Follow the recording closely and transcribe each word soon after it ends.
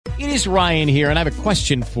It is Ryan here, and I have a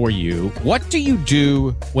question for you. What do you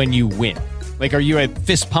do when you win? Like, are you a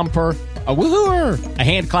fist pumper, a woohooer, a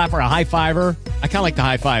hand clapper, a high fiver? I kind of like the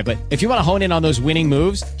high five, but if you want to hone in on those winning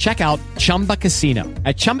moves, check out Chumba Casino.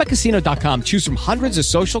 At ChumbaCasino.com, choose from hundreds of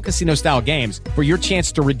social casino-style games for your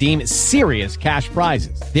chance to redeem serious cash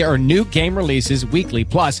prizes. There are new game releases weekly,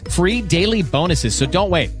 plus free daily bonuses. So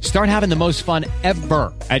don't wait. Start having the most fun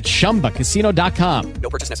ever at ChumbaCasino.com.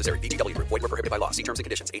 No purchase necessary. VGW. Void where prohibited by law. See terms and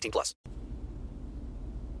conditions. 18 plus.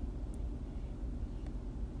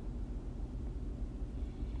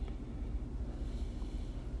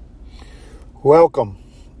 Welcome,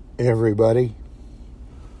 everybody.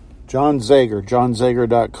 John Zegar,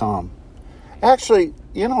 johnzegar.com. Actually,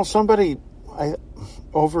 somebody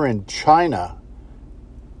over in China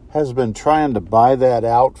has been trying to buy that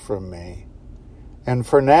out from me. And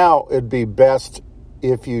for now, it'd be best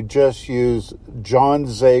if you just use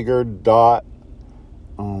johnzegar.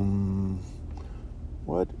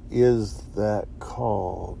 What is that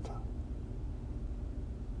called?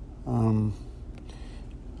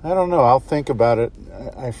 I don't know. I'll think about it.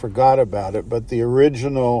 I forgot about it. But the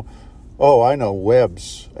original, I know,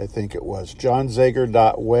 Webs, I think it was.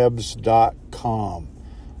 johnzegar.webs.com.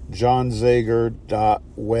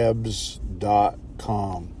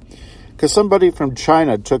 johnzegar.webs.com. Because somebody from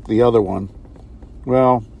China took the other one.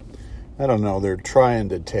 Well, I don't know. They're trying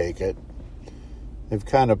to take it. They've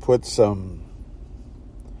kind of put some,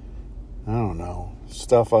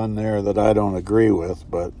 stuff on there that I don't agree with,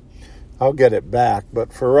 but I'll get it back.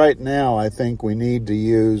 But for right now, I think we need to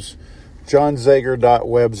use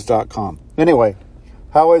johnzegar.webs.com. Anyway,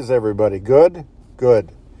 how is everybody? Good?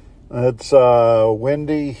 Good. It's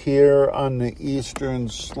windy here on the eastern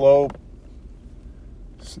slope.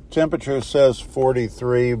 Temperature says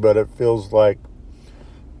 43, but it feels like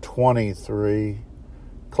 23.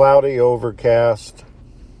 Cloudy, overcast.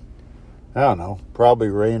 I don't know, probably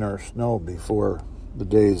rain or snow before the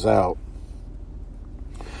day's out.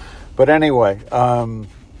 But anyway,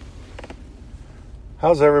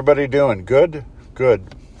 how's everybody doing? Good?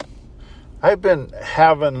 Good. I've been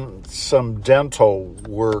having some dental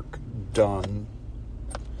work done.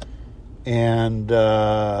 And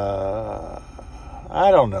I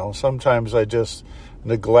don't know. Sometimes I just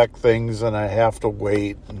neglect things and I have to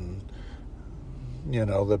wait. And,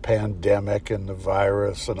 the pandemic and the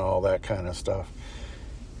virus and all that kind of stuff.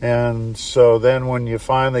 And so then when you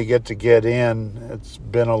finally get in, it's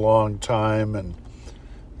been a long time and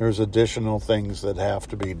there's additional things that have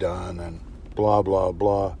to be done and blah, blah,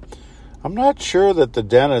 blah. I'm not sure that the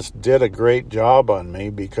dentist did a great job on me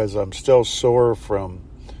because I'm still sore from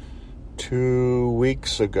 2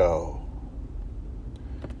 weeks ago.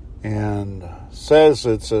 And says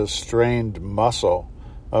it's a strained muscle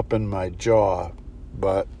up in my jaw,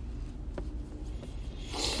 but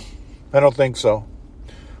I don't think so.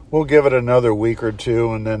 We'll give it another week or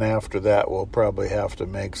two, and then after that, we'll probably have to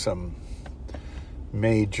make some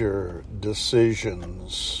major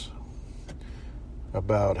decisions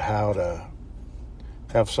about how to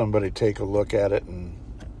have somebody take a look at it and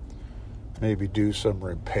maybe do some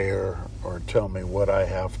repair or tell me what I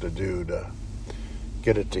have to do to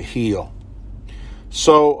get it to heal.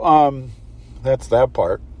 So, that's that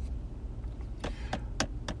part.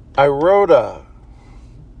 I wrote a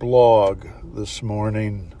blog this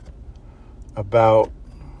morning about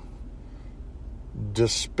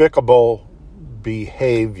despicable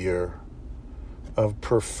behavior of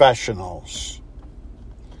professionals.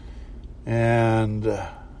 And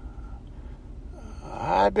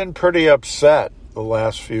I've been pretty upset the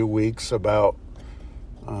last few weeks about,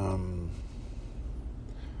 I'm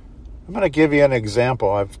going to give you an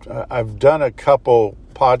example. I've done a couple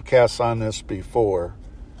podcasts on this before,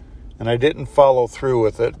 and I didn't follow through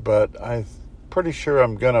with it, but I'm pretty sure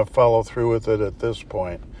I'm going to follow through with it at this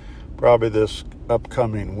point, probably this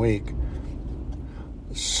upcoming week.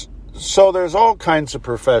 So there's all kinds of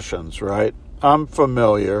professions, right? I'm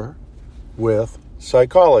familiar with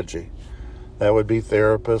psychology. That would be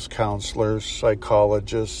therapists, counselors,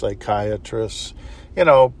 psychologists, psychiatrists,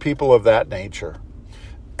 people of that nature.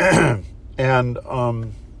 And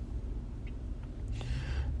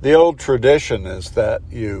the old tradition is that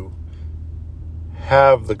you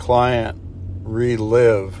have the client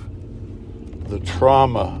relive the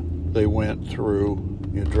trauma they went through.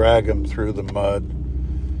 You drag them through the mud,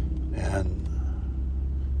 and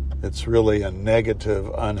it's really a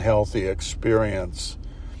negative, unhealthy experience.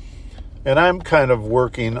 And I'm kind of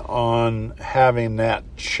working on having that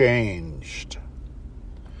changed.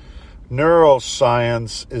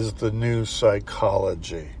 Neuroscience is the new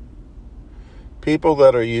psychology. People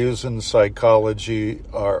that are using psychology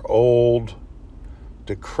are old,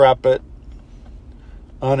 decrepit,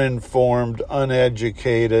 uninformed,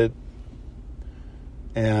 uneducated,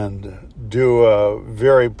 and do a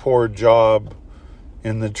very poor job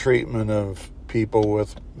in the treatment of people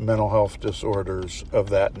with mental health disorders of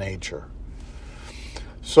that nature.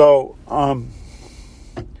 So,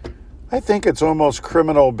 I think it's almost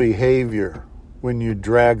criminal behavior when you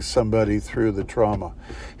drag somebody through the trauma.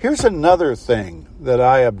 Here's another thing that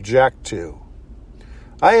I object to.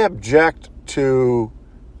 I object to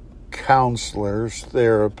counselors,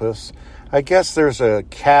 therapists. I guess there's a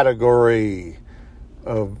category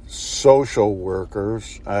of social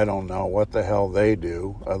workers. I don't know what the hell they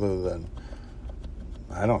do other than,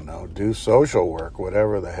 do social work,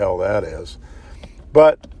 whatever the hell that is.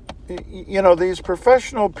 But, these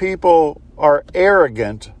professional people are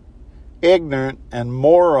arrogant, ignorant, and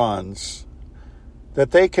morons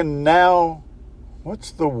that they can now,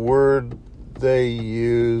 what's the word they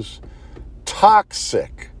use?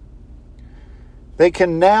 Toxic. They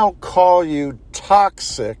can now call you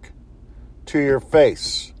toxic to your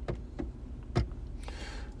face.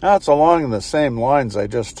 Now, it's along the same lines I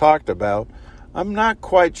just talked about. I'm not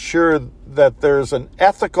quite sure that there's an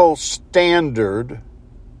ethical standard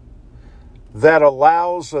that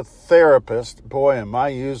allows a therapist, boy, am I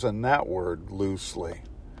using that word loosely,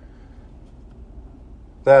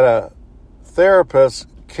 that a therapist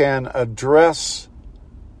can address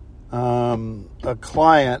a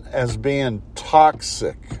client as being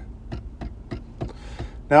toxic.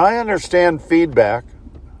 Now, I understand feedback.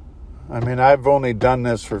 I mean, I've only done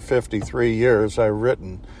this for 53 years. I've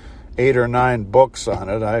written 8 or 9 books on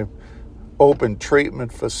it. I've opened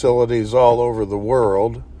treatment facilities all over the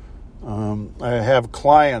world. I have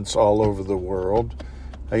clients all over the world.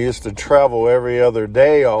 I used to travel every other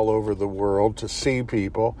day all over the world to see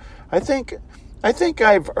people. I think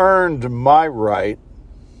I've earned my right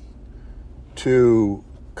to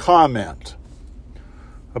comment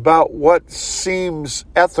about what seems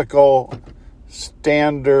ethical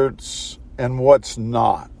standards and what's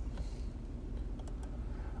not.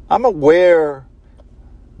 I'm aware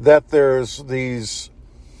that there's these,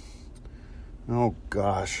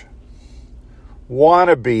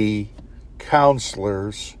 wannabe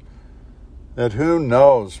counselors that who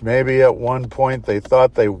knows, maybe at one point they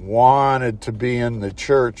thought they wanted to be in the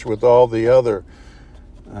church with all the other,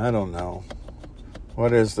 I don't know.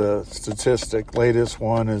 What is the statistic? Latest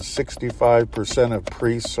one is 65% of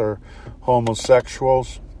priests are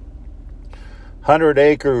homosexuals. 100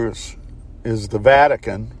 acres is the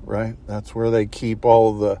Vatican, right? That's where they keep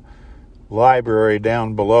all the library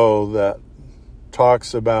down below that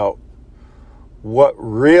talks about what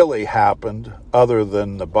really happened other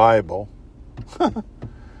than the Bible.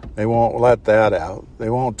 They won't let that out. They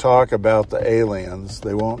won't talk about the aliens.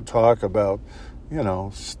 They won't talk about,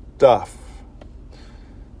 stuff.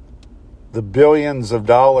 The billions of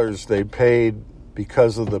dollars they paid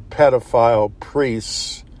because of the pedophile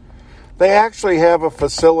priests. They actually have a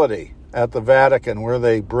facility at the Vatican where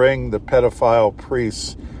they bring the pedophile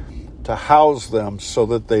priests to house them so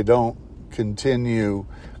that they don't continue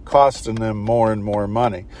costing them more and more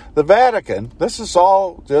money. The Vatican, this is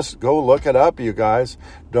all, just go look it up, you guys.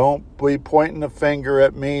 Don't be pointing the finger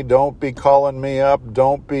at me. Don't be calling me up.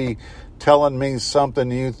 Don't be telling me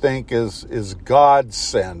something you think is God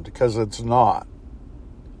sent, because it's not.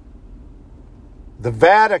 The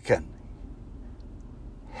Vatican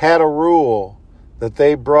had a rule that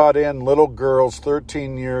they brought in little girls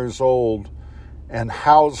 13 years old and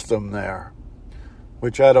housed them there,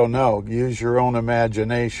 which I don't know. Use your own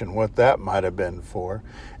imagination what that might have been for.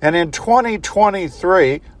 And in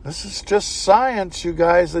 2023, this is just science, you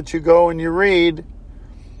guys, that you go and you read.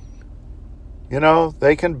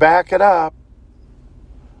 They can back it up.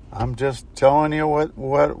 I'm just telling you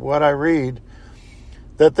what I read.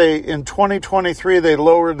 That in 2023, they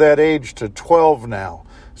lowered that age to 12 now.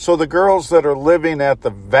 So the girls that are living at the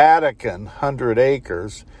Vatican, 100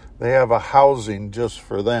 acres, they have a housing just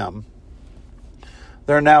for them.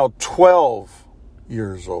 They're now 12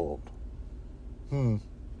 years old.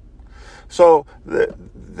 So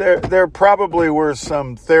there probably were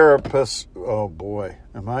some therapists. Oh boy,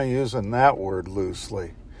 am I using that word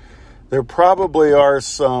loosely? There probably are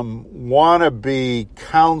some wannabe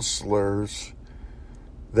counselors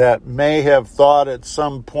that may have thought at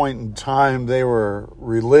some point in time they were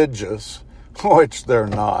religious, which they're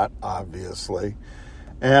not, obviously.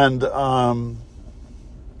 And the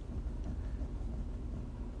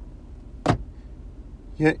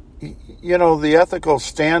ethical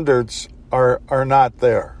standards are not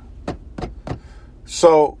there.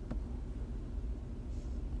 So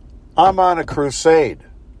I'm on a crusade.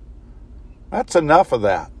 That's enough of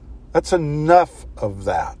that. That's enough of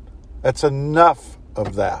that. That's enough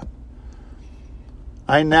of that.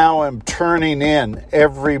 I now am turning in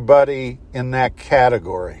everybody in that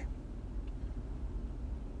category.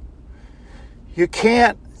 You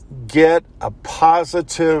can't get a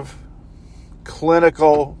positive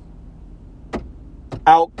clinical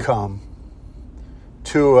outcome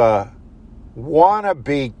to a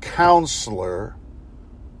wannabe counselor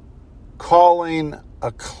calling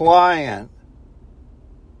a client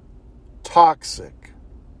toxic.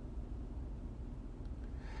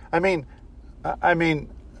 I mean,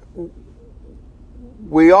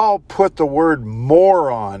 we all put the word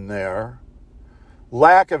moron there.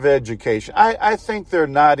 Lack of education. I think they're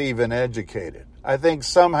not even educated. I think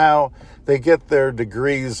somehow they get their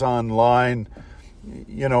degrees online,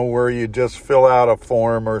 where you just fill out a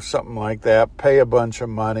form or something like that, pay a bunch of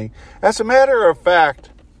money. As a matter of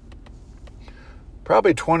fact,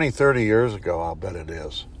 probably 20, 30 years ago, I'll bet it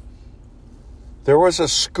is, there was a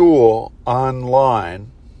school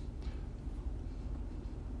online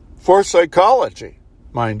for psychology,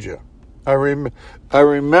 mind you. I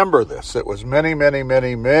remember this. It was many, many,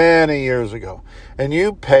 many, many years ago. And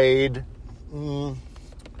you paid,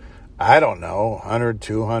 I don't know, $100,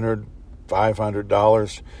 $200,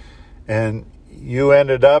 $500, and you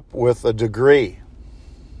ended up with a degree.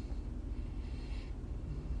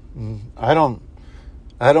 I don't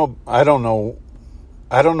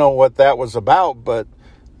know what that was about, but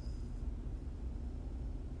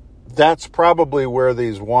that's probably where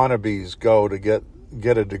these wannabes go to get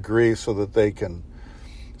a degree so that they can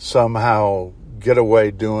somehow get away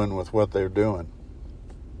doing with what they're doing.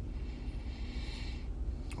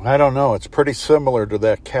 I don't know. It's pretty similar to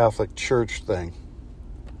that Catholic Church thing.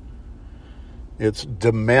 It's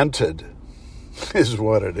demented is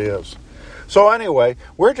what it is. So anyway,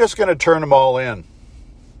 we're just going to turn them all in.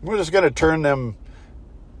 We're just going to turn them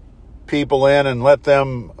people in and let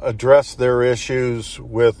them address their issues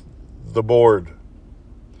with the board.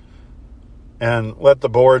 And let the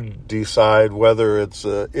board decide whether it's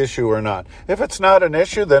an issue or not. If it's not an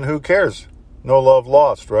issue, then who cares? No love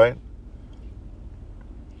lost, right?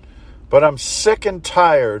 But I'm sick and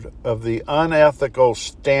tired of the unethical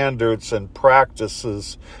standards and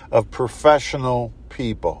practices of professional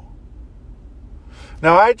people.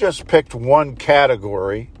 Now, I just picked one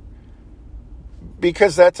category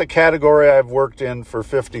because that's a category I've worked in for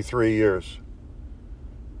 53 years.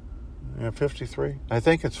 53? I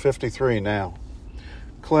think it's 53 now.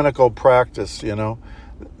 Clinical practice,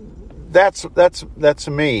 That's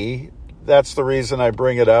me. That's the reason I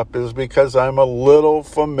bring it up, is because I'm a little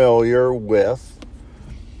familiar with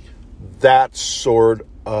that sort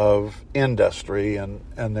of industry and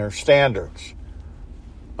their standards.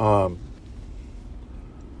 That's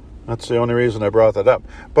the only reason I brought that up.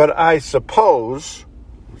 But I suppose,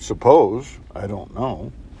 I don't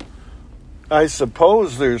know, I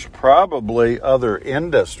suppose there's probably other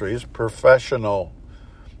industries, professional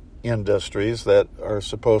industries, that are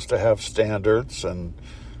supposed to have standards and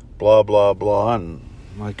blah, blah, blah. And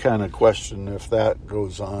I kind of question if that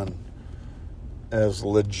goes on as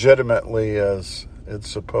legitimately as it's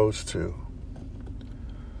supposed to.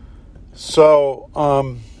 So,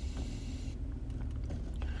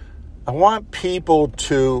 I want people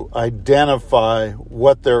to identify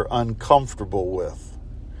what they're uncomfortable with.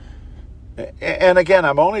 And again,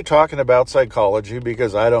 I'm only talking about psychology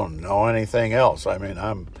because I don't know anything else. I mean,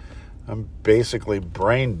 I'm basically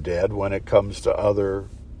brain dead when it comes to other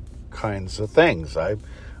kinds of things.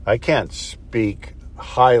 I can't speak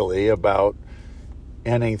highly about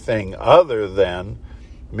anything other than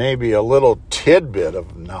maybe a little tidbit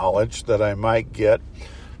of knowledge that I might get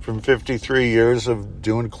from 53 years of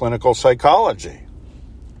doing clinical psychology.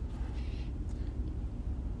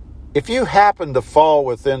 If you happen to fall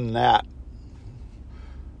within that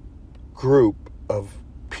group of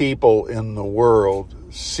people in the world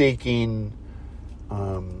seeking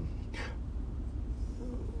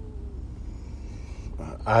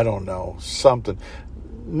I don't know, something.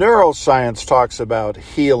 Neuroscience talks about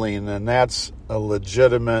healing, and that's a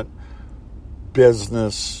legitimate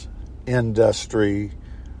business industry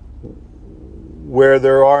where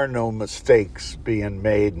there are no mistakes being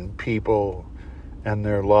made, and people and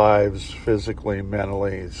their lives physically,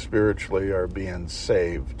 mentally, spiritually are being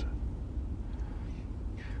saved.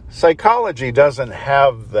 Psychology doesn't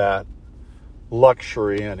have that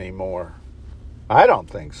luxury anymore. I don't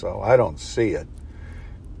think so. I don't see it.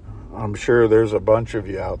 I'm sure there's a bunch of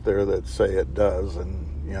you out there that say it does,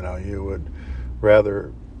 and you would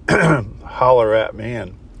rather holler at me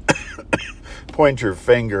and point your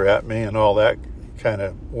finger at me and all that kind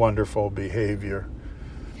of wonderful behavior.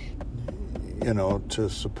 to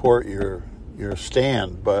support your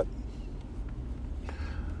stand, but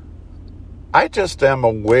I just am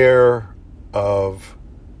aware of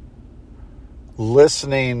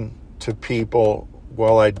listening to people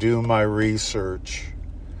while I do my research,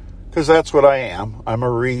 because that's what I am. I'm a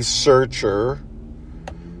researcher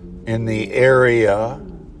in the area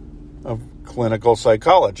of clinical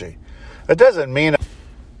psychology. It doesn't mean...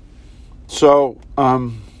 So,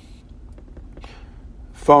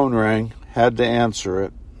 phone rang, had to answer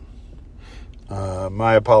it.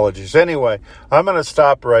 My apologies. Anyway, I'm going to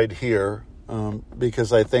stop right here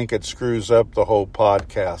because I think it screws up the whole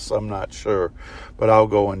podcast. I'm not sure, but I'll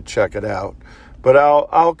go and check it out. But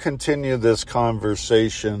I'll continue this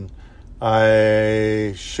conversation.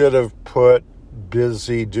 I should have put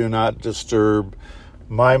busy, do not disturb.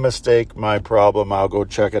 My mistake, my problem. I'll go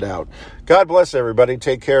check it out. God bless everybody.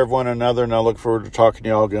 Take care of one another, and I look forward to talking to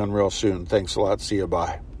you all again real soon. Thanks a lot. See you.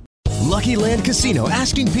 Bye. Lucky Land Casino,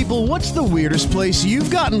 asking people, what's the weirdest place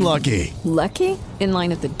you've gotten lucky? Lucky? In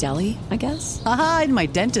line at the deli, I guess? Aha, in my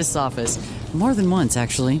dentist's office. More than once,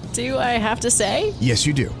 actually. Do I have to say? Yes,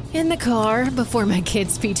 you do. In the car before my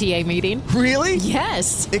kids' PTA meeting. Really?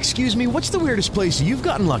 Yes. Excuse me, what's the weirdest place you've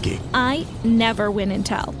gotten lucky? I never win and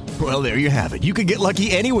tell. Well, there you have it. You can get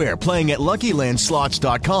lucky anywhere, playing at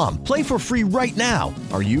LuckyLandSlots.com. Play for free right now.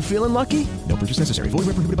 Are you feeling lucky? No purchase necessary. Void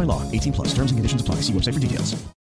where prohibited by law. 18+. Terms and conditions apply. See website for details.